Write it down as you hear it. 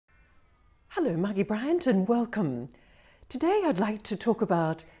Hello, Maggie Bryant, and welcome. Today I'd like to talk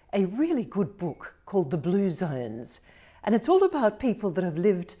about a really good book called The Blue Zones, and it's all about people that have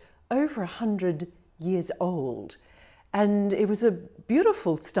lived over 100 years old. And it was a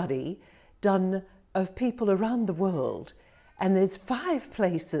beautiful study done of people around the world, and there's 5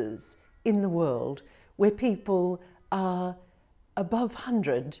 places in the world where people are above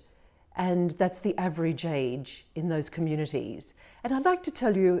 100, and that's the average age in those communities. And I'd like to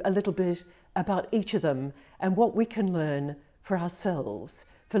tell you a little bit about each of them and what we can learn for ourselves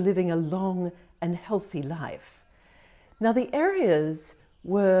for living a long and healthy life. Now, the areas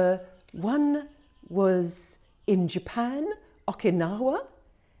were, one was in Japan, Okinawa,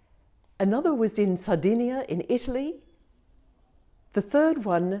 another was in Sardinia in Italy, the third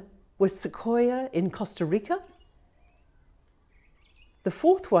one was Sequoia in Costa Rica, the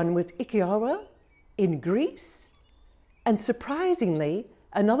fourth one was Iquiara in Greece, and surprisingly,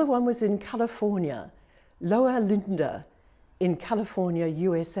 another one was in California, Lower Linda in California,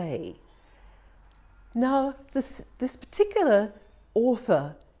 USA. Now, this particular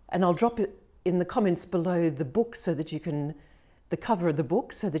author, and I'll drop it in the comments below the book so that you can, the cover of the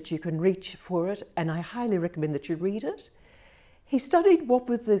book, so that you can reach for it, and I highly recommend that you read it. He studied what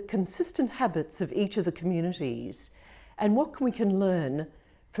were the consistent habits of each of the communities and what we can learn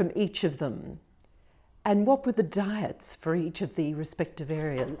from each of them. And what were the diets for each of the respective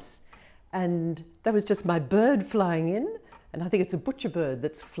areas. And that was just my bird flying in, and I think it's a butcher bird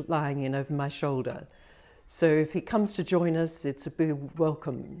that's flying in over my shoulder. So if he comes to join us, it's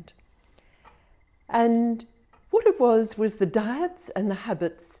welcomed. And what it was the diets and the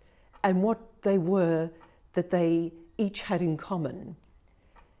habits and what they were that they each had in common.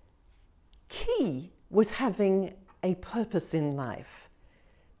 Key was having a purpose in life.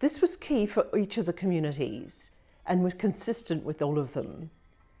 This was key for each of the communities and was consistent with all of them.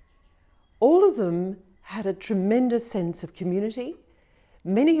 All of them had a tremendous sense of community.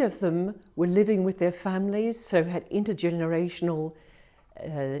 Many of them were living with their families, so had intergenerational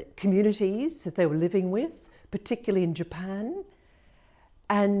communities that they were living with, particularly in Japan.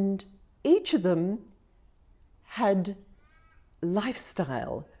 And each of them had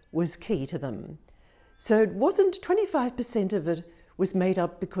lifestyle was key to them. So it wasn't 25% of it was made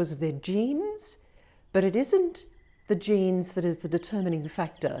up because of their genes, but it isn't the genes that is the determining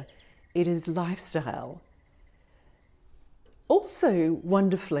factor, it is lifestyle. Also,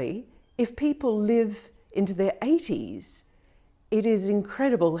 wonderfully, if people live into their 80s, it is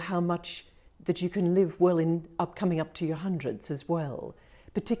incredible how much that you can live well in coming up to your hundreds as well,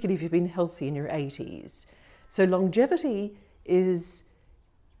 particularly if you've been healthy in your 80s. So longevity is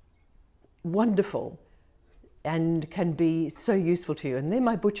wonderful and can be so useful to you. And then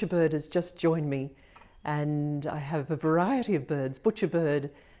my butcher bird has just joined me, and I have a variety of birds, butcher bird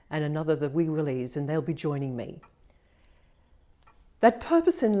and another, the wee willies, and they'll be joining me. That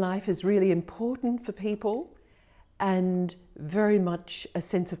purpose in life is really important for people and very much a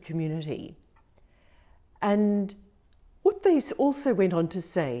sense of community. And what they also went on to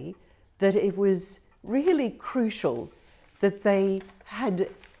say, that it was really crucial that they had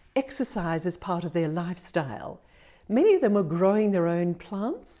exercise as part of their lifestyle. Many of them were growing their own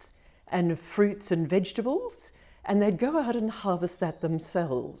plants and fruits and vegetables, and they'd go out and harvest that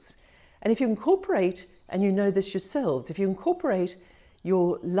themselves. And if you incorporate, and you know this yourselves, if you incorporate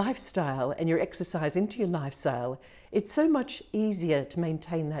your lifestyle and your exercise into your lifestyle, it's so much easier to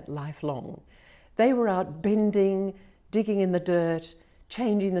maintain that lifelong. They were out bending, digging in the dirt,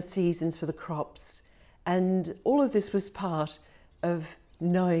 changing the seasons for the crops, and all of this was part of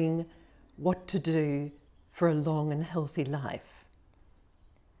knowing what to do for a long and healthy life.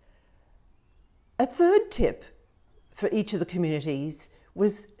 A third tip for each of the communities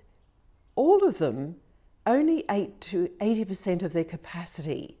was all of them only ate to 80% of their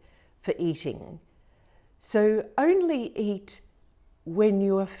capacity for eating. So only eat when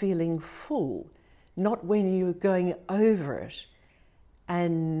you are feeling full, not when you're going over it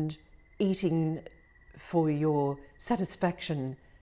and eating for your satisfaction